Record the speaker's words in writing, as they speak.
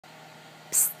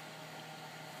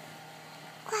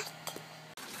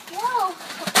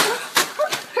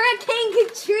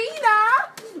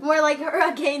More like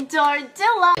Hurricane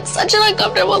Tortilla. It's such an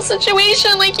uncomfortable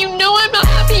situation. Like, you know I'm not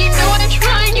happy. You know I'm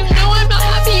trying. You know I'm not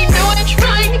happy. You know I'm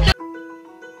trying.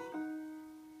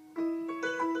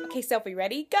 Okay, Sophie,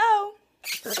 ready? Go!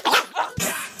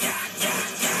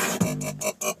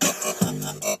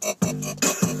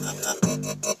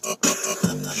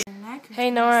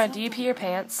 Hey Nora, do you pee your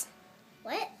pants?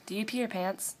 What? Do you pee your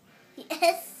pants?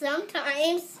 Yes,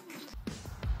 sometimes.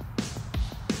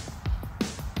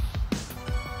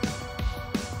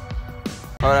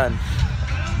 Hold on.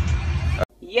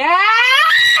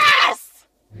 Yes!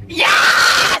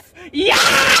 Yes!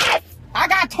 Yes! I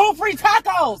got 2 free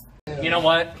tacos! You know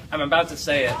what? I'm about to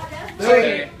say it.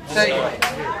 Say it.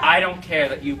 I don't care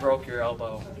that you broke your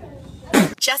elbow.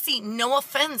 Jesse, no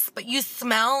offense, but you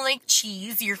smell like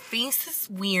cheese, your face is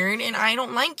weird, and I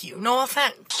don't like you. No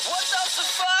offense. What does the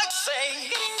fuck say?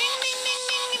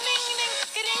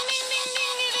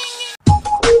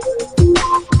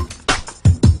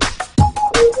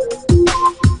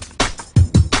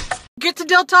 Get to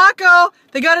Del Taco.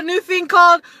 They got a new thing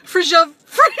called free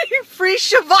shavacadoo. Free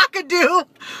shavacadoo.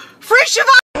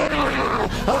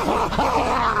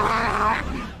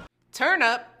 Turn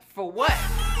up for what?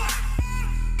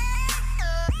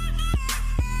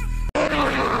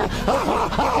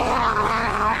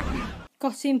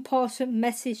 Got an important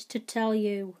message to tell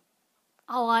you.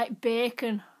 I like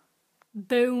bacon.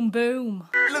 Boom, boom.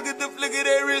 Look at the flick of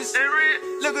their wrist.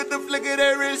 Look at the flick of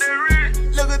their wrist.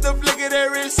 Look at the flick of their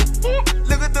wrist.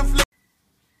 Look at the flick.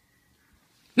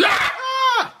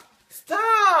 Ah! Stop!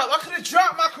 I could have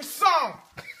dropped my croissant.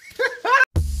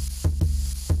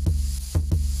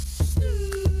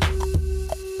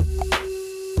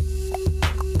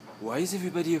 Why is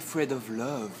everybody afraid of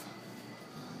love?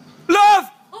 Love!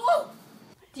 Oh!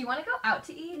 Do you want to go out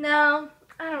to eat? No,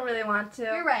 I don't really want to.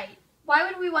 You're right. Why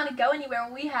would we want to go anywhere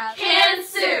when we have Canned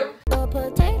soup! The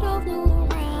potato flew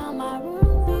around my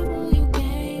room before you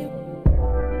came.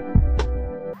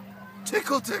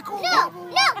 Tickle, tickle. No! Stop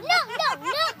it!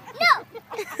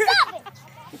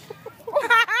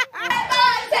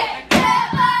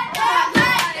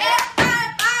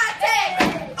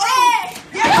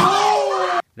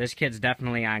 This kid's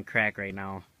definitely on crack right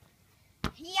now.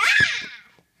 Yeah!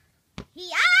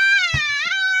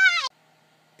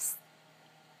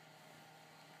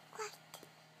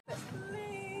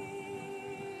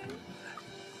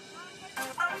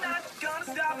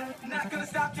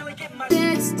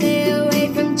 Stay away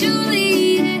from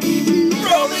Julie.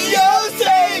 Romeo,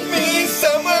 take me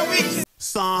somewhere we can.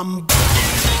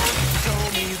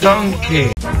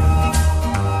 Donkey.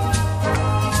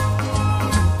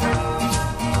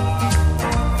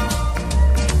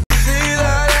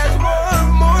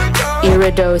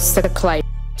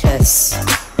 Iridocyclitis.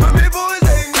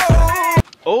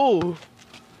 Oh.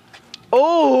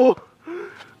 Oh.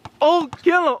 Oh,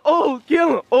 kill him. Oh, kill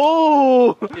him.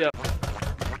 Oh. Yeah.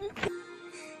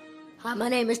 Hi, my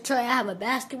name is Trey. I have a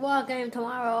basketball game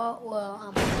tomorrow.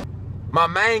 Well, My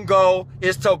main goal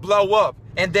is to blow up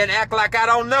and then act like I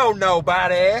don't know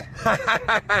nobody.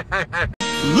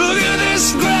 Look at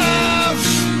this graph.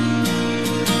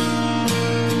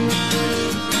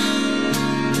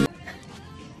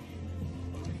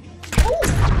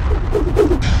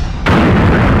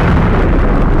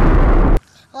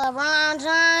 LeBron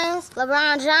James,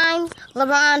 LeBron James,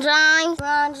 LeBron James,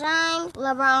 LeBron James,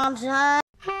 LeBron James.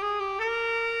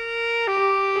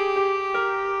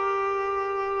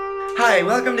 Hi,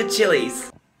 welcome to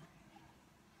Chili's.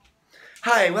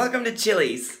 Hi, welcome to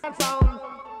Chili's.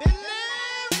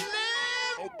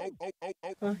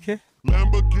 Okay.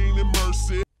 Lamborghini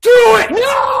Mercy. Do it!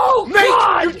 No! Make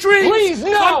God, your dreams please,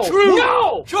 no! Come true!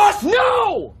 No! Just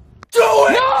no! Do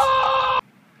it! No!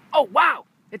 Oh wow!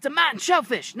 It's a mountain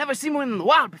shellfish. Never seen one in the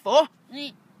wild before.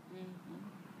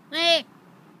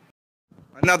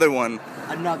 Another one.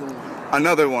 Another one.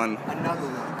 Another one. Another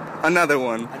one. Another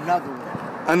one. Another one.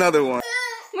 Another one.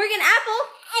 Morgan, apple.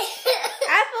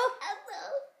 Apple.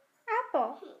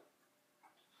 Apple.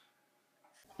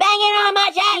 Banging on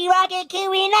my Johnny Rocket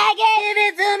Kiwi Nugget. Give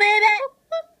it to me, baby.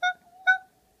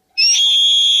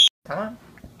 Come on.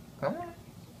 Come on.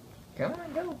 Come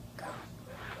on, go. Go.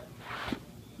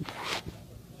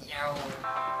 Yo.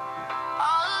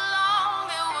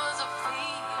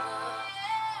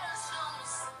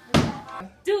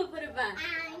 do it for the vine. I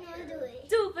ain't gonna do it.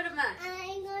 Do it for the vine. I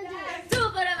ain't gonna do it. Do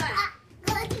it for the vine. I'm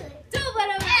gonna do it. Do it for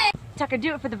the vine. Tucker,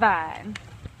 do it for the vine.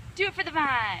 Do it for the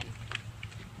vine.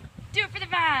 Do it for the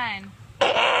vine.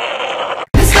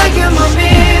 It's like you're my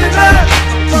mirror.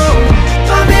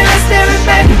 Oh, mirror staring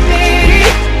back at me.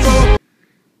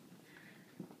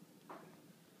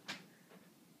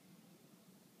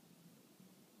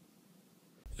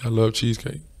 Oh. I love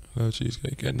cheesecake. I love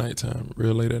cheesecake at nighttime,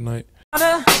 real late at night.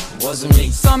 Wasn't me.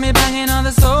 Saw me banging on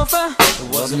the sofa.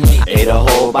 It wasn't me. Ate a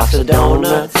whole box of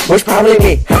donuts. Was probably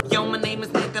me. Yo, my name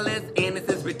is Nicholas, and this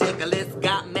is ridiculous.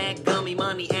 Got mad gummy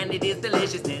money, and it is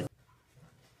deliciousness.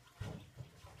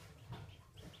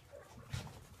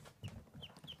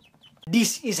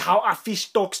 This is how a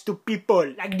fish talks to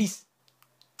people, like this.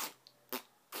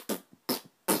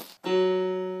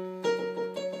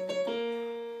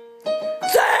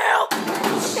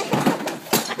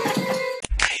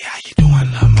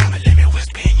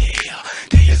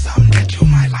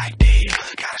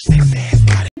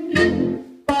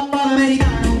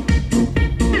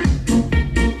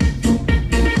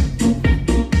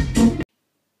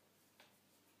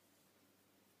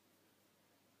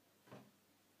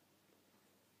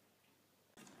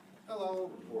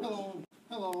 Hello, hello,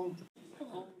 hello,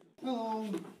 hello, hello,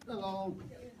 hello,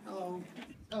 hello,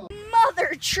 hello.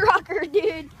 Mother trucker,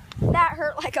 dude. That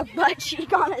hurt like a butt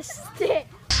cheek on a stick.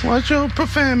 Watch your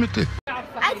profanity.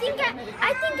 I think I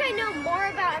know more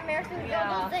about American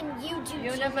Girls than you do.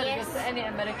 You never get any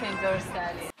American Girl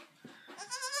study.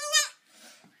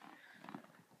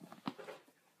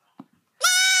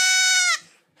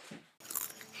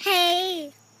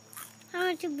 Hey, I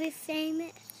want to be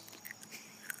famous.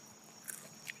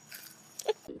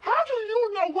 How do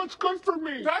you know what's good for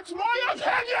me? That's my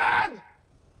opinion!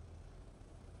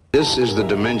 This is the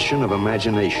dimension of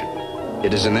imagination.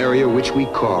 It is an area which we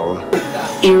call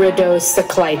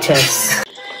iridocyclitis.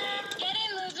 Get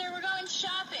in, loser. We're going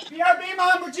shopping. BRB,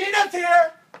 Mom. Regina's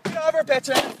here. Get over,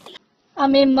 bitch.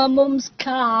 I'm in my mum's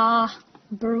car.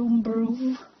 Broom,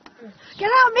 broom. Get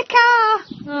out of my car.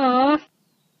 Aww.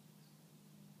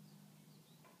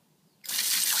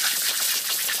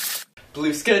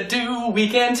 Blue Skidoo,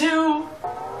 weekend too.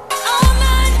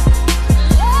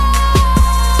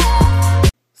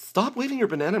 Stop waving your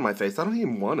banana in my face. I don't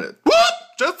even want it. Whoop!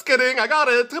 Just kidding. I got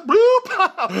it. Bloop!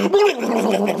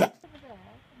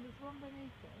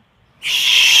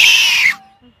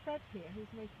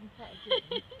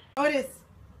 Otis.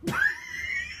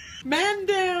 Man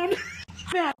down.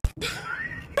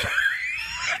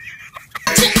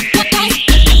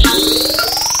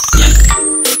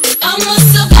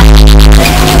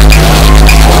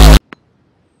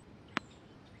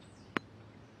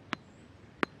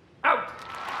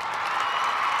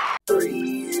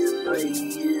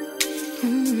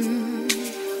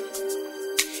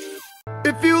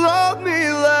 If you love me,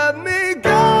 let me go.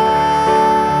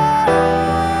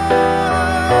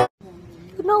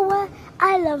 You know what?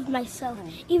 I love myself.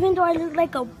 Even though I look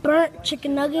like a burnt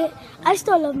chicken nugget, I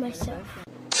still love myself.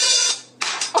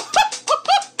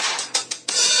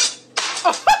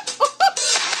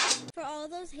 For all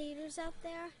those haters out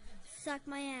there, suck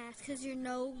my ass, because you're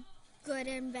no good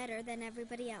and better than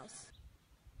everybody else.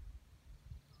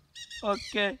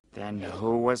 Okay. Then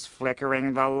who was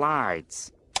flickering the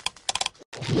lights?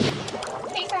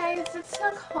 Hey guys, it's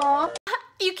Nicole.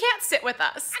 You can't sit with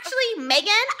us. Actually,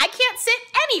 Megan, I can't sit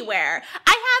anywhere.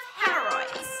 I have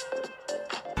hemorrhoids.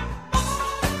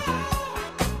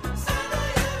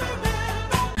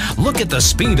 Look at the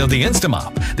speed of the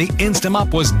Instamop. The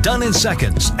Instamop was done in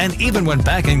seconds and even went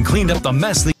back and cleaned up the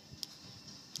mess. Saw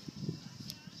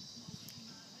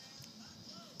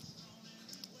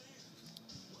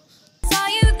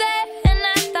you there and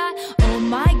I thought, oh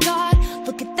my god,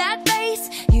 look at that face.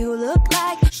 You look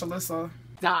like Shalissa.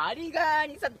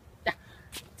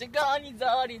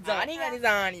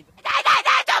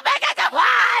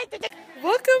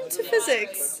 Welcome to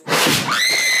physics.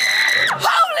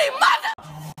 Holy mother!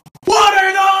 What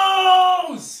are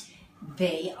those?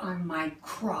 They are my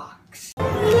Crocs.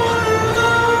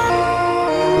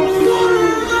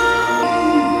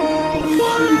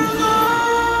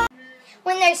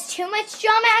 When there's too much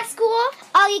drama at school,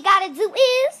 all you gotta do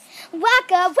is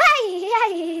walk away.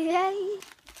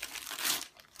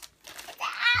 The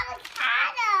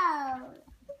avocado.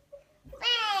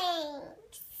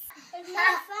 Thanks. It's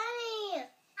not funny.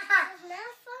 It's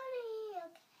not funny,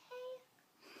 okay?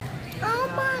 Oh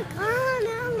my god, I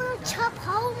love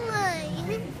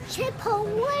Chipotle.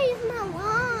 Chipotle is my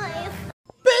life.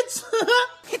 Bitch!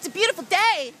 It's a beautiful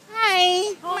day.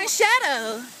 Hi. My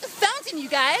shadow. The fountain, you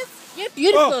guys. You're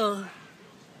beautiful.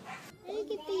 Look at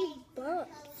these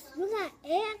bumps. You got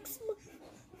eczema?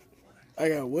 I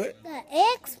got what? Got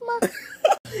eczema?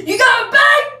 You got a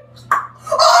bag?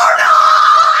 Oh no!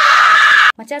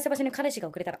 待ち合わせ場所に彼氏が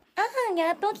遅れたら、ああ、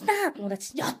やっと来た。友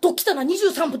達、やっと来たな、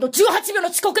23分と18秒の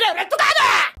遅刻だよ、レッドカード。